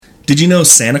Did you know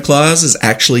Santa Claus is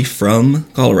actually from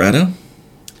Colorado?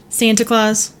 Santa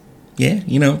Claus? Yeah,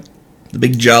 you know, the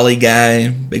big jolly guy,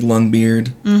 big long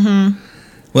beard. Mm-hmm.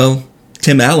 Well,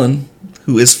 Tim Allen,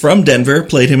 who is from Denver,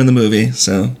 played him in the movie,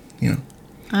 so, you know.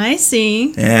 I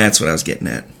see. That's what I was getting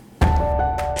at.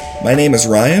 My name is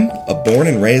Ryan, a born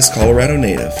and raised Colorado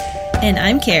native. And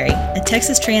I'm Carrie, a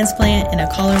Texas transplant and a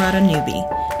Colorado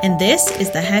newbie. And this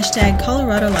is the Hashtag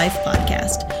Colorado Life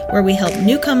podcast, where we help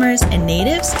newcomers and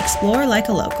natives explore like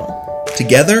a local.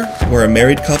 Together, we're a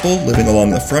married couple living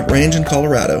along the Front Range in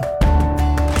Colorado.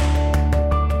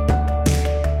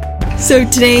 So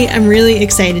today, I'm really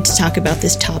excited to talk about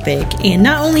this topic. And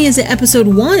not only is it episode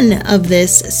 1 of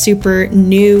this super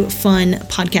new, fun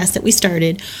podcast that we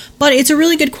started, but it's a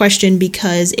really good question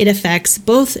because it affects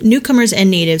both newcomers and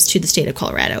natives to the state of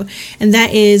Colorado. And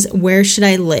that is, where should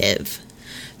I live?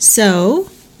 So,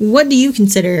 what do you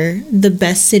consider the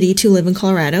best city to live in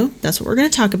Colorado? That's what we're going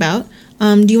to talk about.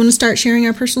 Do you want to start sharing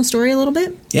our personal story a little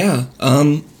bit? Yeah.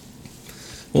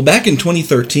 Well, back in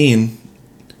 2013,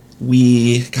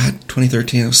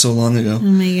 2013, it was so long ago. Oh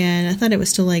my god, I thought it was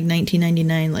still like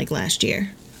 1999, like last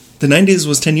year. The 90s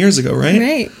was 10 years ago, right?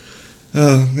 Right.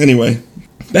 Anyway,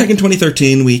 back in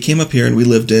 2013, we came up here and we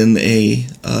lived in a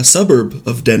suburb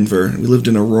of Denver. We lived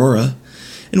in Aurora,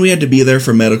 and we had to be there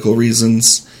for medical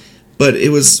reasons. But it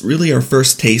was really our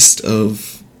first taste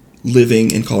of living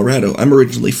in Colorado. I'm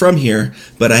originally from here,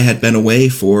 but I had been away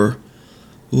for,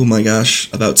 oh my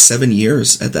gosh, about 7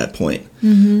 years at that point.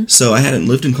 Mm-hmm. So I hadn't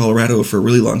lived in Colorado for a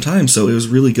really long time, so it was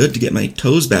really good to get my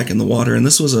toes back in the water. And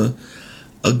this was a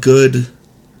good,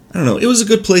 I don't know, it was a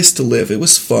good place to live. It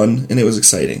was fun, and it was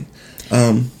exciting.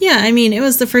 Yeah, I mean, it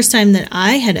was the first time that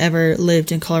I had ever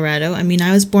lived in Colorado. I mean,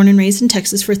 I was born and raised in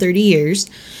Texas for 30 years,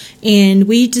 and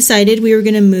we decided we were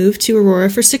going to move to Aurora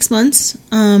for 6 months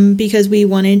because we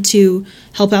wanted to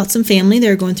help out some family. They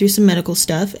were going through some medical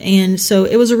stuff, and so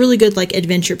it was a really good, like,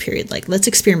 adventure period. Like, let's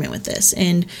experiment with this.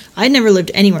 And I'd never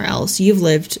lived anywhere else. You've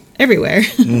lived everywhere,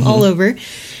 mm-hmm. all over.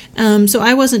 So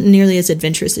I wasn't nearly as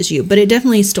adventurous as you, but it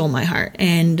definitely stole my heart.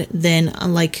 And then,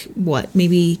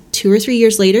 maybe 2 or 3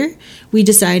 years later, we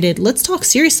decided, let's talk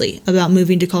seriously about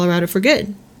moving to Colorado for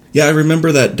good. Yeah, I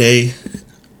remember that day.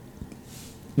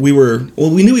 We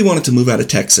knew we wanted to move out of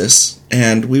Texas,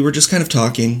 and we were just kind of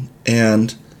talking,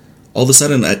 and all of a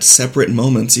sudden, at separate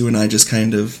moments, you and I just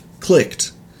kind of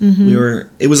clicked. Mm-hmm.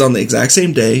 It was on the exact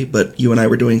same day, but you and I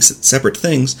were doing separate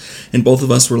things, and both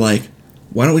of us were like,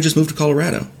 why don't we just move to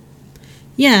Colorado?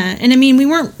 Yeah, and I mean, we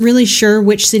weren't really sure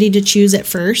which city to choose at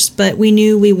first, but we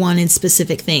knew we wanted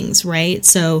specific things, right?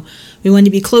 So we wanted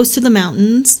to be close to the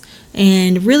mountains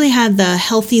and really had the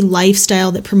healthy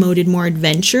lifestyle that promoted more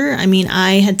adventure. I mean,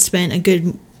 I had spent a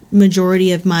good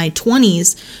majority of my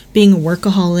 20s being a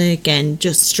workaholic and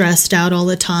just stressed out all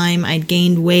the time. I'd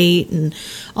gained weight and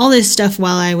all this stuff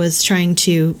while I was trying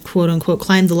to, quote unquote,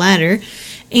 climb the ladder.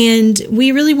 And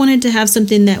we really wanted to have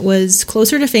something that was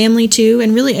closer to family too,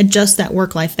 and really adjust that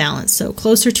work-life balance. So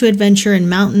closer to adventure and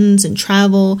mountains and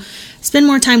travel, spend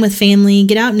more time with family,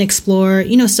 get out and explore,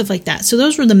 stuff like that. So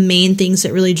those were the main things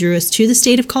that really drew us to the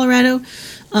state of Colorado.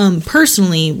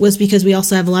 Personally, was because we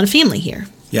also have a lot of family here.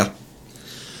 Yeah.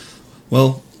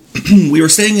 Well, we were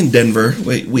staying in Denver.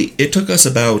 It took us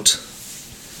about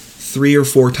 3 or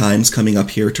 4 times coming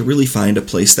up here to really find a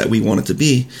place that we wanted to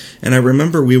be. And I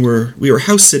remember we were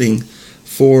house sitting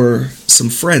for some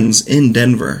friends in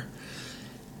Denver.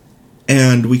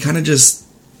 And we kind of just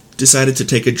decided to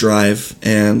take a drive,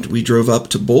 and we drove up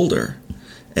to Boulder.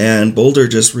 And Boulder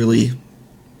just really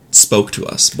spoke to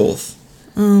us both.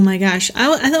 Oh my gosh.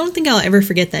 I don't think I'll ever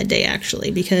forget that day,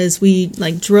 actually, because we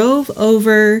drove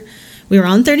over. We were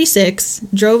on 36,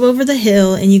 drove over the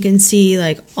hill, and you can see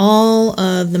all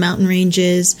of the mountain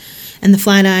ranges and the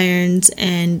Flatirons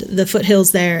and the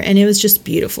foothills there, and it was just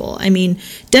beautiful. I mean,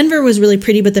 Denver was really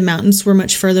pretty, but the mountains were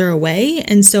much further away,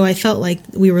 and so I felt like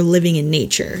we were living in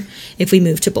nature if we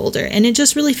moved to Boulder, and it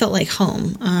just really felt like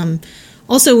home.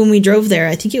 Also, when we drove there,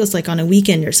 I think it was on a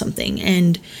weekend or something,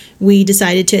 and we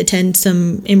decided to attend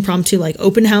some impromptu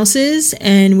open houses,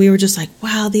 and we were just like,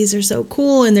 wow, these are so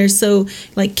cool, and they're so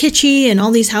kitschy, and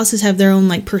all these houses have their own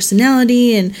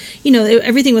personality, and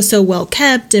everything was so well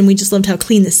kept, and we just loved how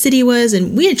clean the city was.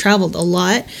 And we had traveled a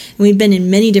lot, and we'd been in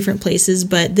many different places,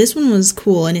 but this one was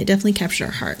cool, and it definitely captured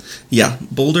our heart. Yeah,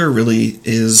 Boulder really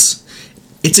is,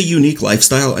 it's a unique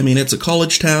lifestyle. I mean, it's a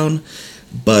college town,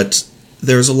 but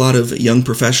there's a lot of young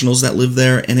professionals that live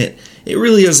there, and it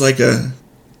really is lack of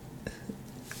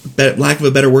a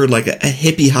better word, a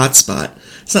hippie hotspot.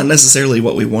 It's not necessarily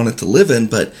what we wanted to live in,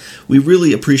 but we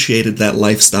really appreciated that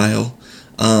lifestyle.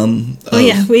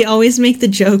 We always make the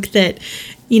joke that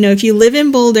if you live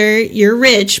in Boulder, you're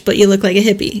rich, but you look like a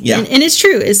hippie. Yeah. And it's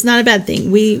true. It's not a bad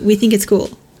thing. We think it's cool.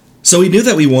 So we knew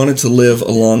that we wanted to live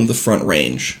along the Front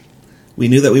Range. We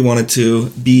knew that we wanted to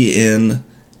be in,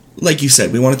 like you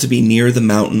said, we wanted to be near the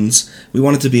mountains. We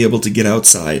wanted to be able to get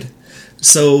outside.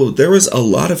 So there was a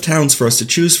lot of towns for us to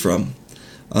choose from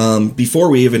before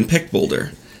we even picked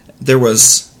Boulder.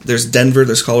 There's Denver,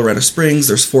 there's Colorado Springs,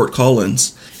 there's Fort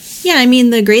Collins. Yeah, I mean,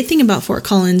 the great thing about Fort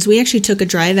Collins, we actually took a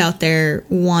drive out there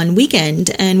one weekend,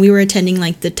 and we were attending,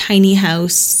 like, the Tiny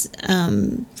House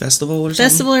Festival or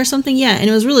something? Yeah, and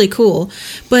it was really cool.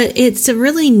 But it's a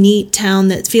really neat town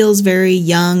that feels very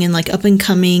young and, like, up and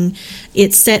coming.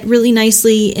 It's set really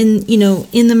nicely in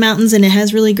the mountains, and it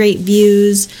has really great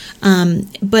views.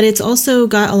 But it's also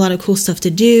got a lot of cool stuff to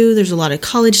do. There's a lot of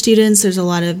college students. There's a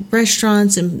lot of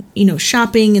restaurants and,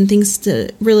 shopping and things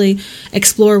to really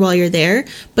explore while you're there.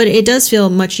 But it does feel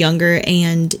much younger,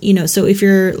 and so if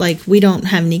you're like, we don't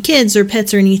have any kids or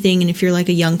pets or anything, and if you're like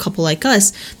a young couple like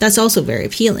us, that's also very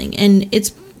appealing, and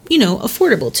it's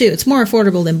affordable too. It's more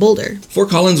affordable than Boulder. Fort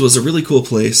Collins was a really cool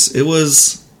place. It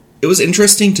was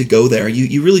interesting to go there.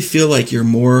 You really feel like you're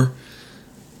more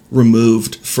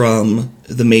removed from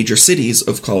the major cities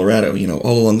of Colorado,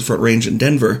 all along the Front Range in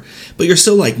Denver, but you're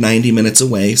still like 90 minutes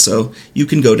away, so you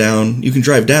can drive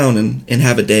down and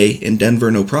have a day in Denver,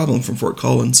 no problem, from Fort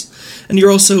Collins. And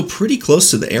you're also pretty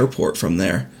close to the airport from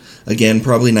there. Again,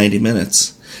 probably 90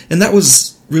 minutes. And that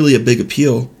was really a big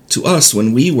appeal to us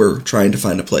when we were trying to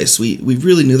find a place. We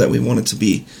really knew that we wanted to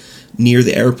be near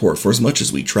the airport for as much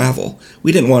as we travel.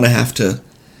 We didn't want to have to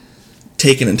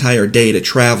take an entire day to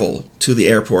travel to the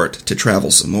airport to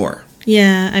travel some more.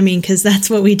 Yeah, I mean, because that's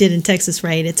what we did in Texas,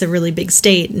 right? It's a really big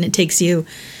state, and it takes you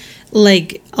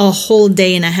like a whole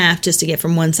day and a half just to get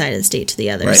from one side of the state to the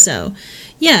other. Right. So,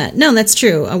 yeah, no, that's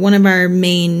true. One of our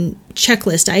main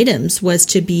checklist items was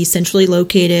to be centrally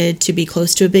located, to be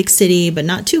close to a big city, but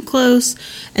not too close,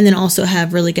 and then also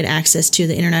have really good access to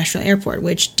the international airport,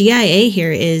 which DIA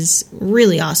here is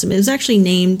really awesome. It was actually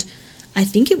named, I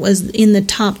think it was in the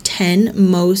top 10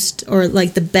 most, or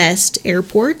like the best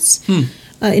airports,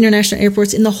 international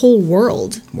airports in the whole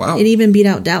world. Wow. It even beat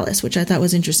out Dallas, which I thought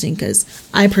was interesting because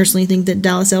I personally think that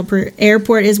Dallas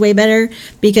Airport is way better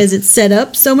because it's set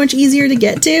up so much easier to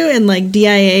get to. And like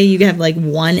DIA, you have like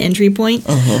one entry point.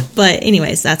 But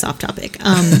anyways, that's off topic.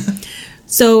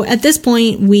 So at this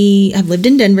point, we have lived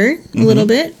in Denver a little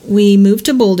bit. We moved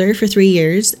to Boulder for 3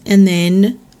 years. And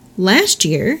then last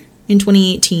year, in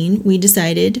 2018, we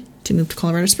decided to move to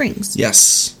Colorado Springs.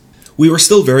 Yes. We were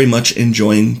still very much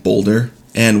enjoying Boulder,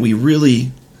 and we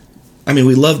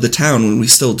love the town, and we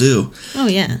still do. Oh,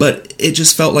 yeah. But it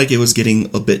just felt like it was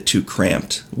getting a bit too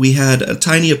cramped. We had a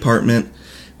tiny apartment.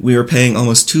 We were paying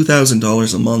almost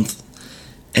 $2,000 a month,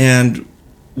 and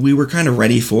we were kind of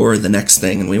ready for the next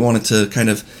thing, and we wanted to kind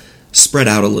of spread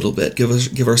out a little bit,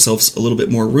 give ourselves a little bit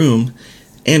more room,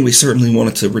 and we certainly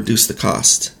wanted to reduce the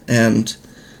cost. And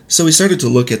so we started to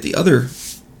look at the other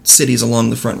cities along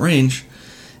the Front Range,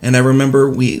 and I remember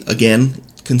we, again,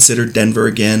 considered Denver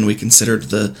again. We considered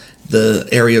the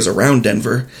areas around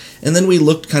Denver, and then we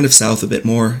looked kind of south a bit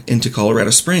more into Colorado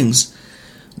Springs,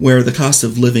 where the cost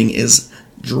of living is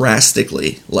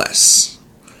drastically less.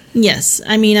 Yes.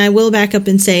 I mean, I will back up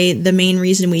and say the main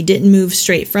reason we didn't move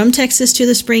straight from Texas to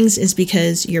the Springs is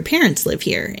because your parents live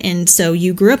here. And so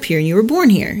you grew up here and you were born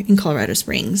here in Colorado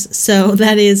Springs. So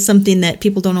that is something that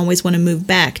people don't always want to move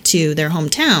back to their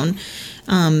hometown,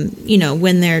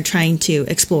 when they're trying to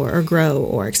explore or grow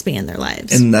or expand their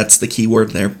lives. And that's the key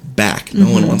word there, back. No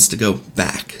one wants to go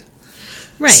back.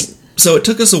 Right. So it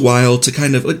took us a while to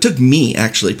it took me,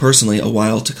 actually, personally, a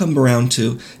while to come around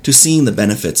to seeing the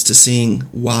benefits, to seeing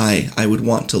why I would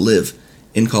want to live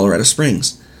in Colorado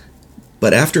Springs.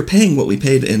 But after paying what we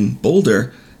paid in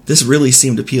Boulder, this really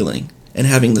seemed appealing, and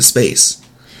having the space.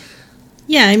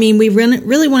 Yeah, I mean, we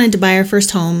really wanted to buy our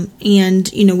first home, and,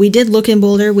 we did look in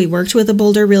Boulder. We worked with a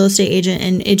Boulder real estate agent,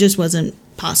 and it just wasn't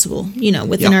possible,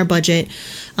 within our budget.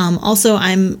 Also,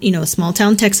 I'm, a small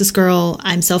town Texas girl.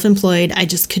 I'm self-employed. I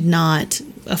just could not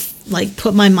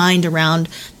put my mind around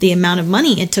the amount of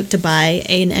money it took to buy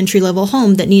an entry-level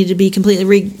home that needed to be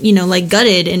completely,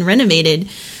 gutted and renovated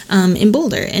in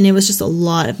Boulder. And it was just a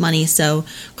lot of money. So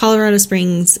Colorado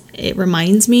Springs, it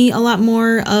reminds me a lot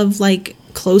more of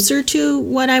closer to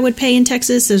what I would pay in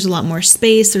Texas. There's a lot more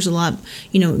space. There's a lot,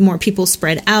 more people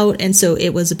spread out. And so it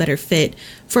was a better fit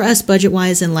for us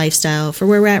budget-wise and lifestyle for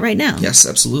where we're at right now. Yes,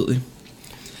 absolutely.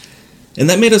 And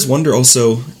that made us wonder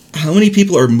also, how many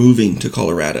people are moving to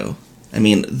Colorado? I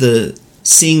mean,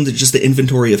 seeing just the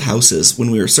inventory of houses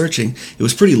when we were searching, it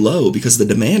was pretty low because the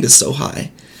demand is so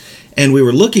high. And we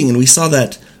were looking and we saw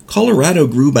that Colorado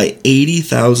grew by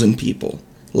 80,000 people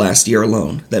last year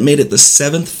alone. That made it the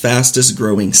 7th fastest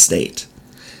growing state.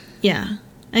 Yeah.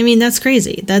 I mean, that's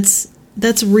crazy. That's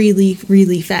really,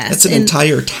 really fast. That's an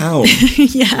entire town.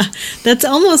 Yeah. That's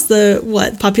almost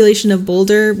the, population of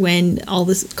Boulder when all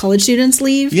the college students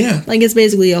leave? Yeah. Like, it's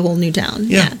basically a whole new town.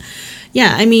 Yeah.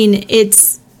 Yeah, I mean,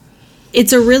 it's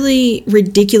a really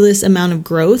ridiculous amount of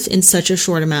growth in such a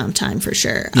short amount of time, for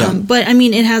sure. Yeah. But, I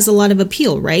mean, it has a lot of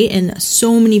appeal, right? And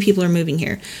so many people are moving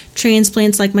here.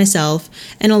 Transplants like myself,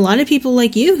 and a lot of people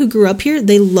like you who grew up here,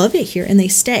 they love it here, and they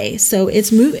stay. So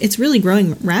it's really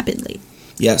growing rapidly.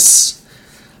 Yes.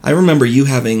 I remember you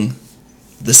having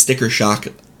the sticker shock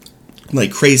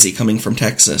like crazy coming from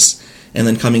Texas and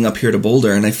then coming up here to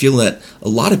Boulder, and I feel that a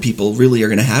lot of people really are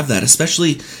going to have that,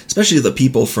 especially the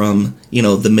people from,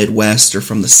 the Midwest or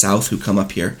from the South who come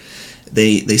up here.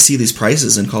 They see these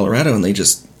prices in Colorado and they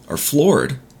just are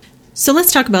floored. So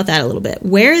let's talk about that a little bit.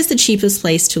 Where is the cheapest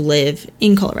place to live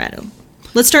in Colorado?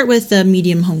 Let's start with the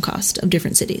median home cost of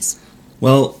different cities.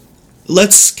 Well,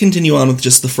 let's continue on with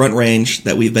just the Front Range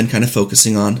that we've been kind of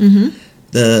focusing on. Mm-hmm.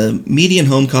 The median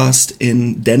home cost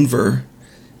in Denver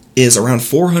is around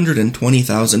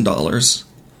 $420,000.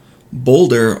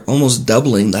 Boulder, almost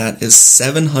doubling that, is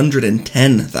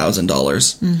 $710,000.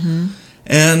 Mm-hmm.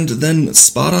 And then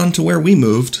spot on to where we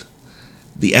moved,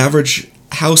 the average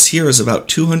house here is about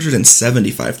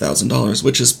 $275,000,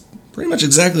 which is pretty much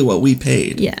exactly what we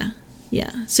paid. Yeah.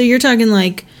 So you're talking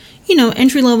like,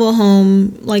 entry-level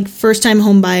home, like first-time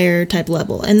home buyer type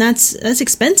level. And that's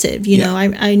expensive.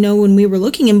 I know when we were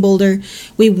looking in Boulder,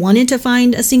 we wanted to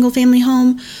find a single-family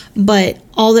home, but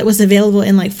all that was available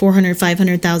in like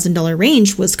 $400,000, $500,000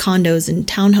 range was condos and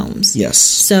townhomes. Yes.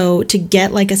 So to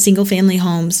get like a single-family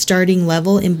home starting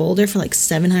level in Boulder for like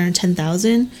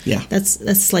 $710,000, yeah, that's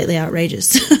slightly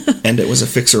outrageous. And it was a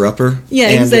fixer-upper. Yeah,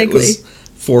 and exactly. It was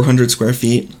 400 square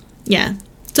feet. Yeah.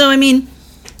 So, I mean,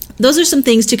 those are some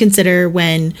things to consider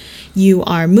when you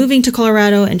are moving to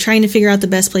Colorado and trying to figure out the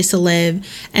best place to live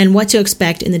and what to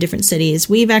expect in the different cities.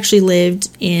 We've actually lived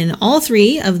in all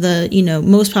 3 of the,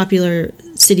 most popular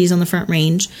cities on the Front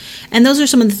Range, and those are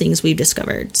some of the things we've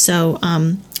discovered. So,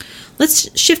 let's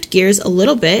shift gears a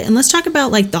little bit and let's talk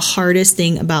about like the hardest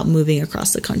thing about moving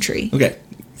across the country. Okay.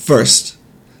 First,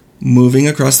 moving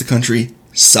across the country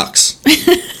sucks.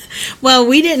 Well,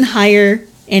 we didn't hire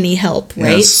any help,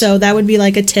 right? Yes. So that would be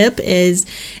like a tip is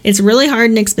it's really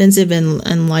hard and expensive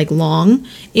and like long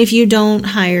if you don't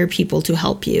hire people to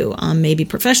help you, maybe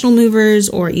professional movers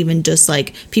or even just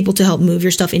like people to help move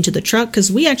your stuff into the truck,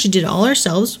 because we actually did it all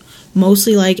ourselves,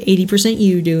 mostly like 80%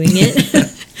 you doing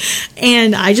it.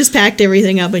 And I just packed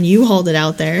everything up and you hauled it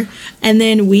out there, and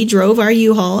then we drove our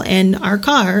U-Haul and our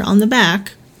car on the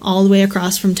back all the way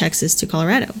across from Texas to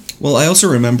Colorado. Well, I also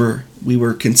remember we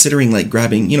were considering like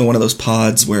grabbing, one of those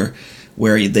pods where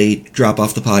they drop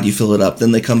off the pod, you fill it up,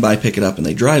 then they come by, pick it up, and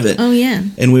they drive it. Oh, yeah.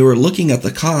 And we were looking at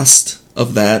the cost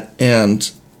of that,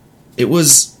 and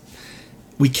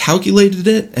we calculated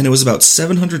it, and it was about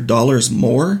 $700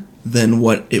 more than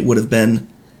what it would have been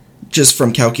just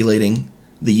from calculating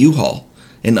the U-Haul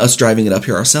and us driving it up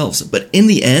here ourselves. But in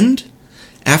the end,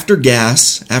 after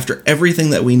gas, after everything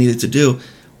that we needed to do,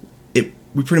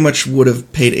 we pretty much would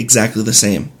have paid exactly the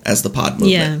same as the pod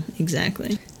movement. Yeah,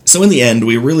 exactly. So in the end,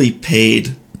 we really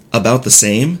paid about the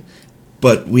same,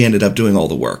 but we ended up doing all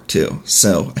the work too.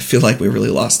 So I feel like we really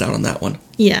lost out on that one.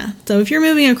 Yeah. So if you're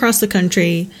moving across the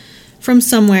country from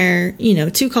somewhere,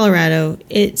 to Colorado,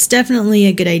 it's definitely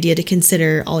a good idea to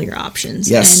consider all your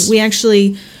options. Yes.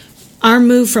 And our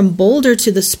move from Boulder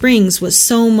to the Springs was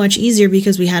so much easier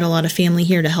because we had a lot of family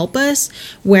here to help us,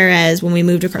 whereas when we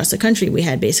moved across the country, we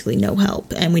had basically no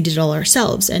help, and we did it all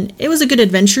ourselves. And it was a good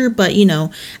adventure, but,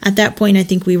 at that point, I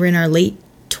think we were in our late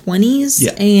 20s,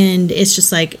 yeah. And it's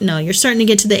just like, no, you're starting to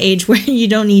get to the age where you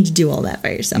don't need to do all that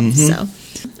by yourself. Mm-hmm. So,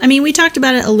 I mean, we talked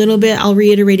about it a little bit. I'll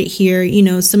reiterate it here.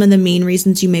 Some of the main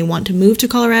reasons you may want to move to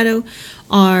Colorado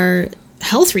are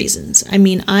health reasons. I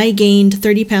mean, I gained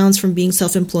 30 pounds from being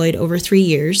self-employed over 3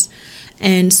 years.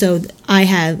 And so I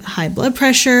had high blood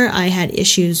pressure. I had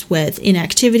issues with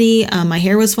inactivity. My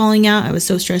hair was falling out. I was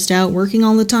so stressed out working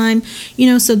all the time.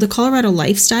 So the Colorado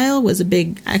lifestyle was a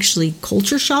big, actually,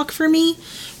 culture shock for me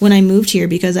when I moved here,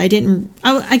 because I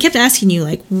kept asking you,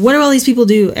 like, what do all these people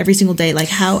do every single day? Like,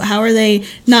 how are they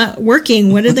not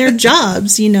working? What are their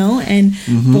jobs, And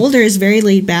Mm-hmm. Boulder is very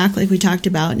laid back, like we talked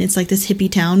about. And it's like this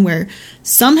hippie town where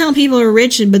somehow people are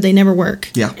rich, but they never work.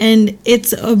 Yeah. And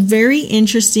it's a very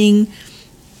interesting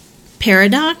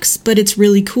paradox, but it's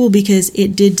really cool because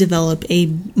it did develop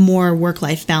a more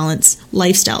work-life balance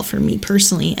lifestyle for me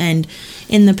personally. And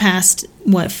in the past,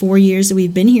 4 years that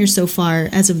we've been here so far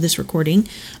as of this recording,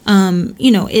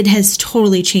 it has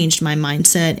totally changed my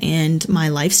mindset and my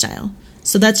lifestyle.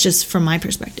 So that's just from my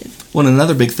perspective. Well,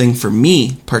 another big thing for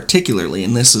me particularly,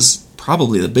 and this is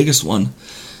probably the biggest one,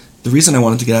 the reason I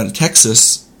wanted to get out of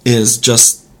Texas is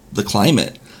just the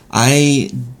climate.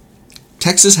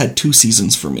 Texas had 2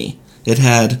 seasons for me. It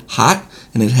had hot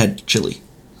and it had chilly.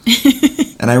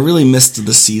 And I really missed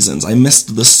the seasons. I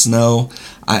missed the snow.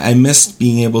 I missed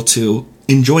being able to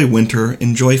enjoy winter,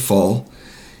 enjoy fall,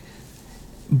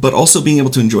 but also being able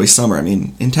to enjoy summer. I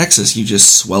mean, in Texas, you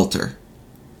just swelter.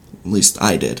 At least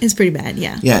I did. It's pretty bad,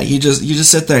 yeah. Yeah, you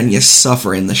just sit there and you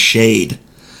suffer in the shade.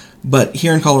 But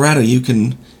here in Colorado, you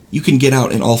can get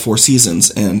out in all 4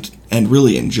 seasons and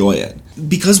really enjoy it.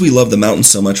 Because we love the mountains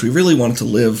so much, we really wanted to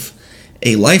live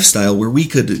a lifestyle where we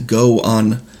could go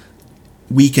on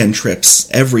weekend trips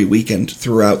every weekend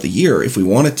throughout the year if we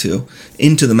wanted to,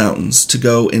 into the mountains, to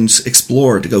go and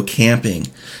explore, to go camping,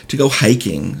 to go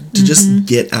hiking, to just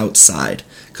get outside.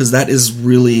 Because that is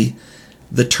really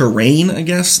the terrain, I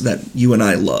guess, that you and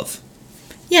I love.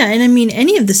 Yeah, and I mean,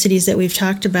 any of the cities that we've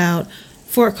talked about,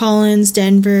 Fort Collins,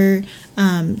 Denver,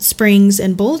 Springs,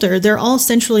 and Boulder, they're all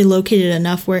centrally located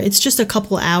enough where it's just a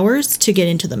couple hours to get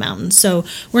into the mountains. So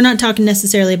we're not talking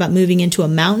necessarily about moving into a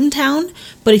mountain town,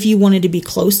 but if you wanted to be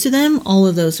close to them, all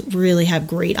of those really have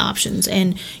great options.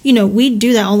 And, we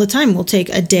do that all the time. We'll take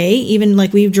a day, even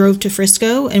like we drove to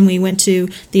Frisco and we went to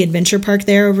the adventure park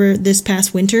there over this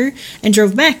past winter and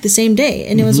drove back the same day.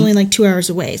 And it was only like 2 hours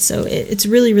away. So it's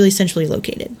really, really centrally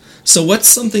located. So what's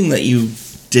something that you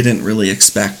didn't really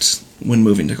expect when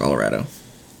moving to Colorado?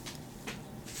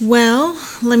 Well,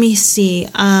 let me see.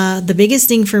 The biggest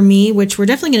thing for me, which we're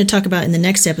definitely going to talk about in the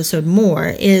next episode more,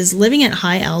 is living at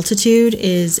high altitude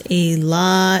is a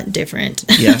lot different.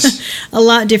 Yes. A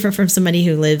lot different from somebody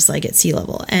who lives like at sea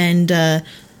level. And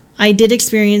I did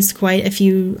experience quite a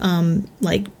few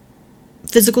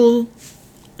physical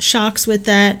shocks with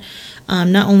that.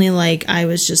 Not only like I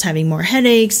was just having more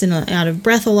headaches and out of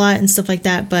breath a lot and stuff like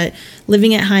that, but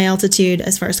living at high altitude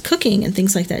as far as cooking and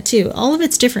things like that too. All of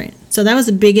it's different. So that was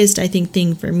the biggest, I think,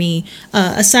 thing for me,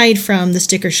 aside from the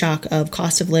sticker shock of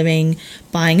cost of living,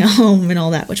 buying a home and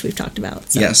all that, which we've talked about.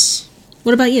 So. Yes.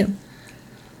 What about you?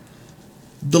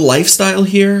 The lifestyle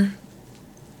here,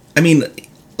 I mean,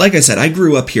 like I said, I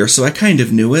grew up here, so I kind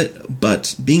of knew it,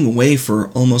 but being away for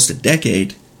almost a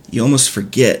decade, you almost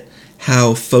forget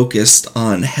how focused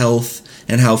on health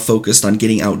and how focused on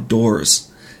getting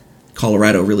outdoors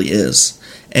Colorado really is.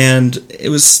 And it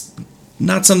was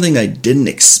not something I didn't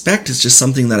expect, it's just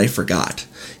something that I forgot.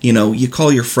 You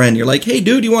call your friend, you're like, hey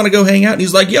dude, you want to go hang out? And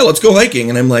he's like, yeah, let's go hiking.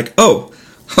 And I'm like, oh,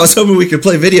 I was hoping we could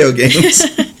play video games.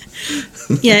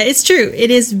 Yeah, it's true. It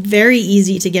is very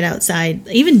easy to get outside,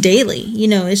 even daily.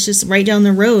 It's just right down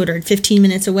the road or 15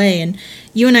 minutes away. And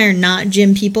you and I are not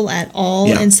gym people at all.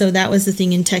 Yeah. And so that was the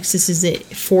thing in Texas, is it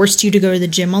forced you to go to the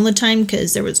gym all the time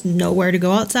because there was nowhere to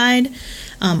go outside.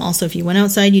 Also, if you went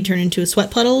outside, you turn into a sweat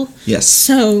puddle. Yes.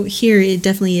 So here it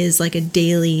definitely is like a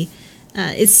daily,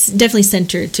 it's definitely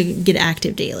centered to get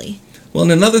active daily. Well,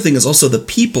 and another thing is also the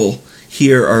people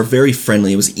here are very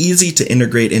friendly. It was easy to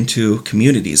integrate into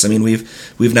communities. I mean,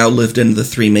 we've now lived in the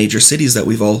 3 major cities that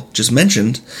we've all just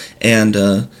mentioned,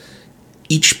 and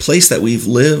each place that we've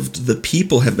lived, the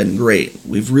people have been great.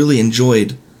 We've really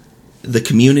enjoyed the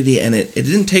community, and it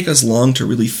didn't take us long to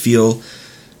really feel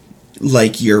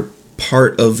like you're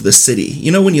part of the city.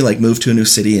 When you move to a new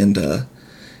city and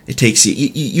it takes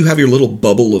you have your little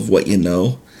bubble of what you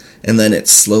know, and then it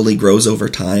slowly grows over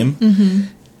time. Mm-hmm.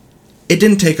 It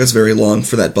didn't take us very long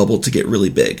for that bubble to get really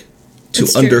big, to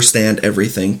understand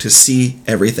everything, to see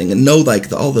everything, and know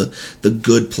all the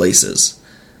good places.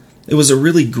 It was a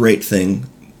really great thing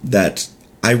that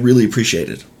I really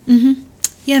appreciated. Mm-hmm.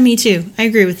 Yeah, me too. I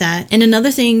agree with that. And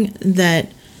another thing that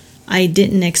I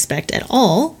didn't expect at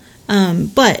all,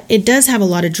 but it does have a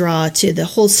lot of draw to the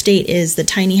whole state, is the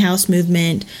tiny house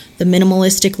movement, the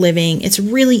minimalistic living. It's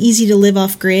really easy to live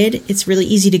off grid. It's really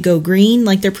easy to go green.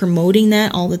 They're promoting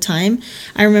that all the time.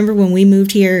 I remember when we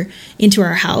moved here into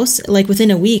our house,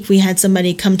 within a week, we had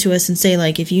somebody come to us and say,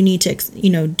 if you need to,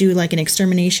 do an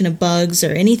extermination of bugs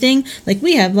or anything,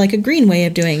 we have a green way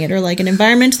of doing it, or an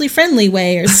environmentally friendly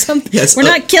way or something. Yes, we're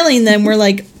not killing them.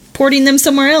 We're porting them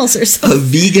somewhere else or something. A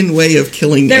vegan way of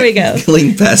killing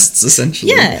killing pests,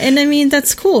 essentially. Yeah, and I mean,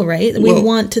 that's cool, right? We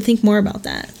want to think more about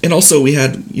that. And also we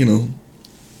had,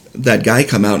 that guy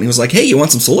come out and he was like, hey, you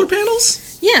want some solar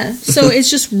panels? Yeah, so it's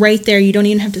just right there. You don't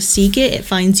even have to seek it. It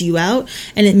finds you out,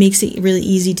 and it makes it really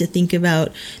easy to think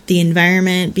about the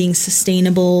environment, being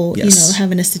sustainable, Yes.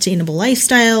 having a sustainable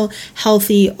lifestyle,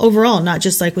 healthy overall, not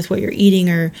just like with what you're eating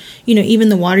or, even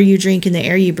the water you drink and the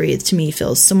air you breathe, to me,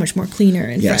 feels so much more cleaner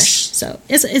and Yes. fresh. So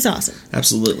it's awesome.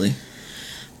 Absolutely.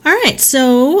 All right,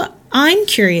 so I'm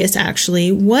curious,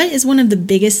 actually, what is one of the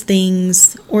biggest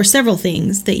things or several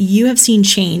things that you have seen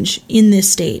change in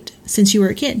this state since you were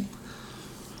a kid?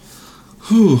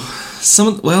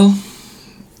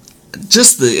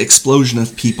 Just the explosion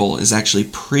of people is actually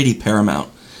pretty paramount.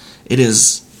 It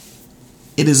is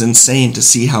insane to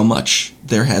see how much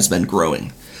there has been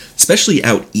growing, especially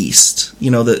out east.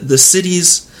 The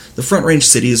cities, the Front Range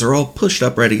cities are all pushed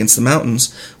up right against the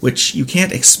mountains, which you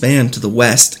can't expand to the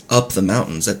west up the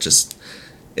mountains.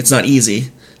 It's not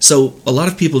easy. So a lot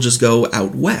of people just go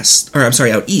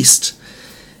out east.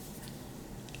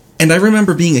 And I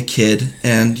remember being a kid,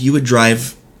 and you would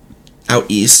drive out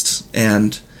east,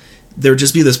 and there would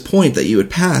just be this point that you would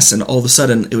pass, and all of a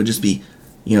sudden it would just be,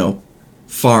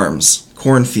 farms,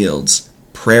 cornfields,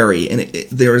 prairie, and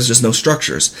there was just no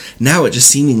structures. Now it just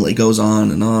seemingly goes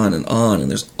on and on and on, and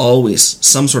there's always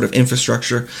some sort of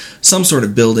infrastructure, some sort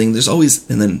of building. There's always,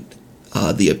 and then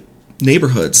the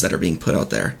neighborhoods that are being put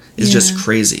out there is just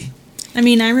crazy. I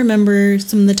mean, I remember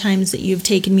some of the times that you've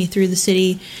taken me through the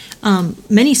city,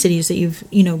 many cities that you've,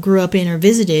 grew up in or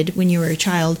visited when you were a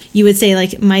child. You would say,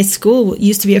 like, my school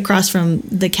used to be across from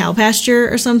the cow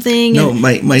pasture or something. No,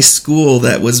 my school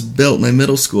that was built, my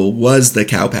middle school, was the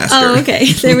cow pasture. Oh, okay.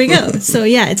 There we go. So,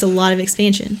 yeah, it's a lot of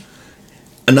expansion.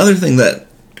 Another thing that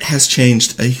has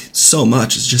changed so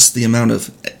much is just the amount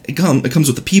of, it comes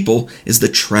with the people, is the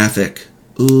traffic.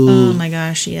 Ooh. Oh, my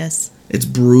gosh, yes. It's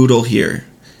brutal here.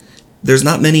 There's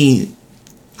not many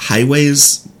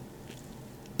highways.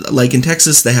 Like in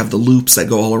Texas, they have the loops that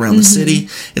go all around the city.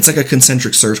 It's like a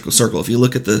concentric circle. If you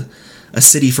look at a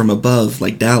city from above,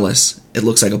 like Dallas, it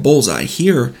looks like a bullseye.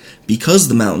 Here, because of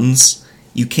the mountains,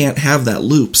 you can't have that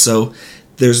loop. So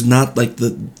there's not like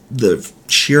the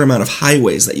sheer amount of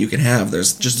highways that you can have.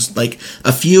 There's just like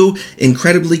a few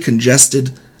incredibly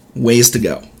congested ways to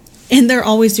go. And they're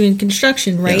always doing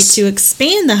construction, right, Yes. to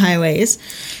expand the highways.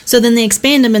 So then they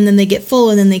expand them, and then they get full,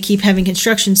 and then they keep having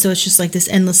construction. So it's just like this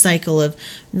endless cycle of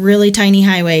really tiny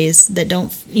highways that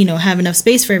don't, have enough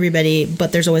space for everybody,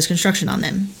 but there's always construction on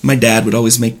them. My dad would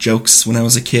always make jokes when I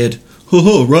was a kid.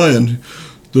 Ho, Ryan,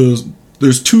 there's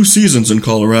 2 seasons in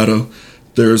Colorado.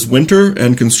 There's winter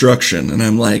and construction. And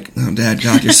I'm like, oh, Dad,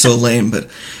 God, you're so lame. But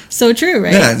So true,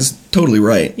 right? yeah, it's totally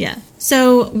right. Yeah.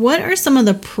 So what are some of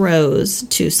the pros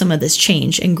to some of this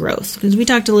change and growth? Because we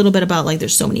talked a little bit about, like,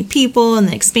 there's so many people and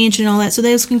the expansion and all that. So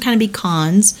those can kind of be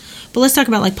cons. But let's talk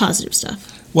about, like, positive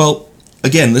stuff. Well,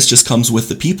 again, this just comes with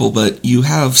the people, but you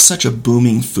have such a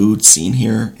booming food scene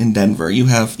here in Denver. You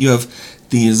have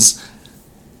these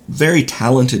very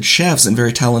talented chefs and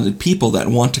very talented people that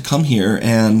want to come here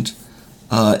and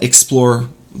explore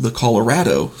the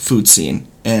Colorado food scene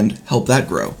and help that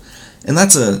grow. And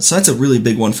that's a really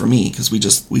big one for me, because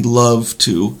we love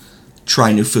to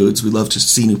try new foods, we love to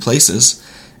see new places,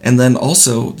 and then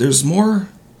also there's more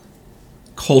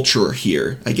culture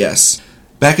here, I guess.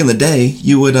 Back in the day,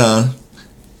 you would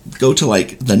go to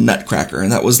like the Nutcracker,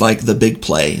 and that was like the big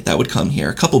play that would come here.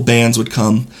 A couple bands would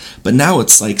come, but now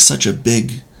it's like such a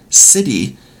big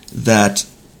city that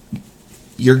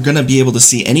you're going to be able to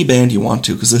see any band you want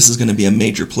to, because this is going to be a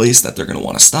major place that they're going to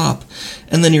want to stop.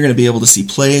 And then you're going to be able to see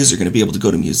plays, you're going to be able to go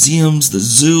to museums, the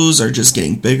zoos are just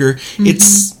getting bigger. Mm-hmm.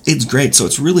 It's great, so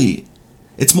it's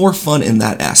more fun in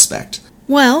that aspect.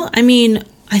 Well, I mean,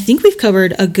 I think we've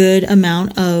covered a good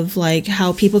amount of, like,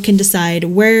 how people can decide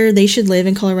where they should live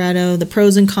in Colorado, the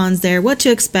pros and cons there, what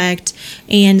to expect,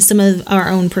 and some of our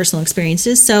own personal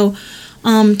experiences. So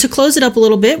to close it up a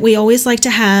little bit, we always like to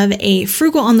have a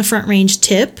Frugal on the Front Range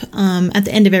tip at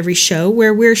the end of every show,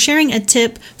 where we're sharing a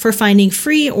tip for finding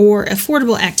free or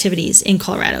affordable activities in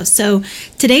Colorado. So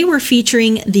today we're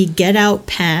featuring the Get Out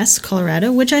Pass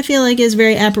Colorado, which I feel like is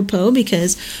very apropos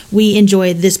because we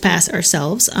enjoy this pass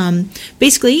ourselves.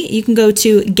 Basically, you can go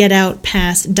to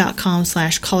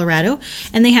getoutpass.com/Colorado,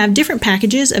 and they have different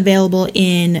packages available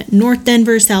in North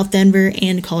Denver, South Denver,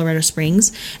 and Colorado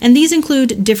Springs. And these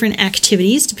include different activities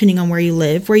depending on where you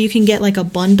live, where you can get like a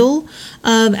bundle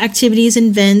of activities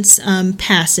and events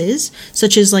passes,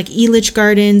 such as like Elitch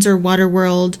Gardens or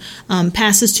Waterworld,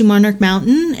 passes to Monarch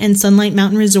Mountain and Sunlight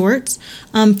Mountain Resorts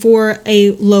for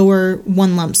a lower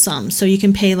one lump sum. So you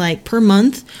can pay like per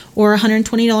month or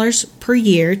 $120 per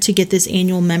year to get this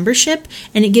annual membership,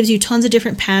 and it gives you tons of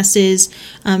different passes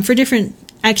for different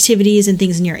activities and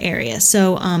things in your area.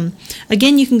 So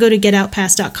again, you can go to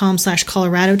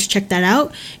getoutpass.com/Colorado to check that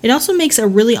out. It also makes a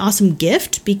really awesome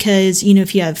gift because,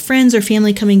 if you have friends or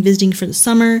family coming visiting for the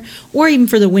summer or even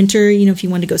for the winter, if you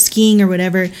want to go skiing or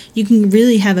whatever, you can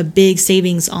really have a big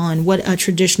savings on what a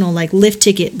traditional lift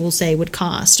ticket, we'll say, would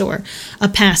cost, or a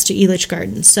pass to Elitch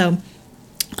Gardens. So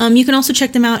you can also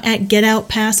check them out at Get Out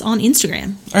Pass on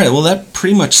Instagram. All right, well, that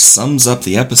pretty much sums up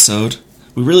the episode.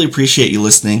 We really appreciate you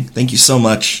listening. Thank you so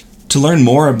much. To learn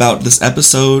more about this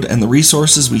episode and the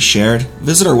resources we shared,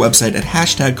 visit our website at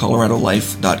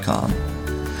 #ColoradoLife.com.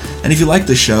 And if you like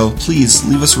the show, please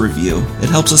leave us a review. It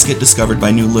helps us get discovered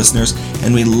by new listeners,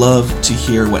 and we love to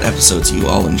hear what episodes you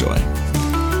all enjoy.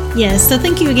 Yes, so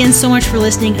thank you again so much for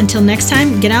listening. Until next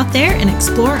time, get out there and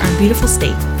explore our beautiful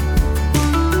state.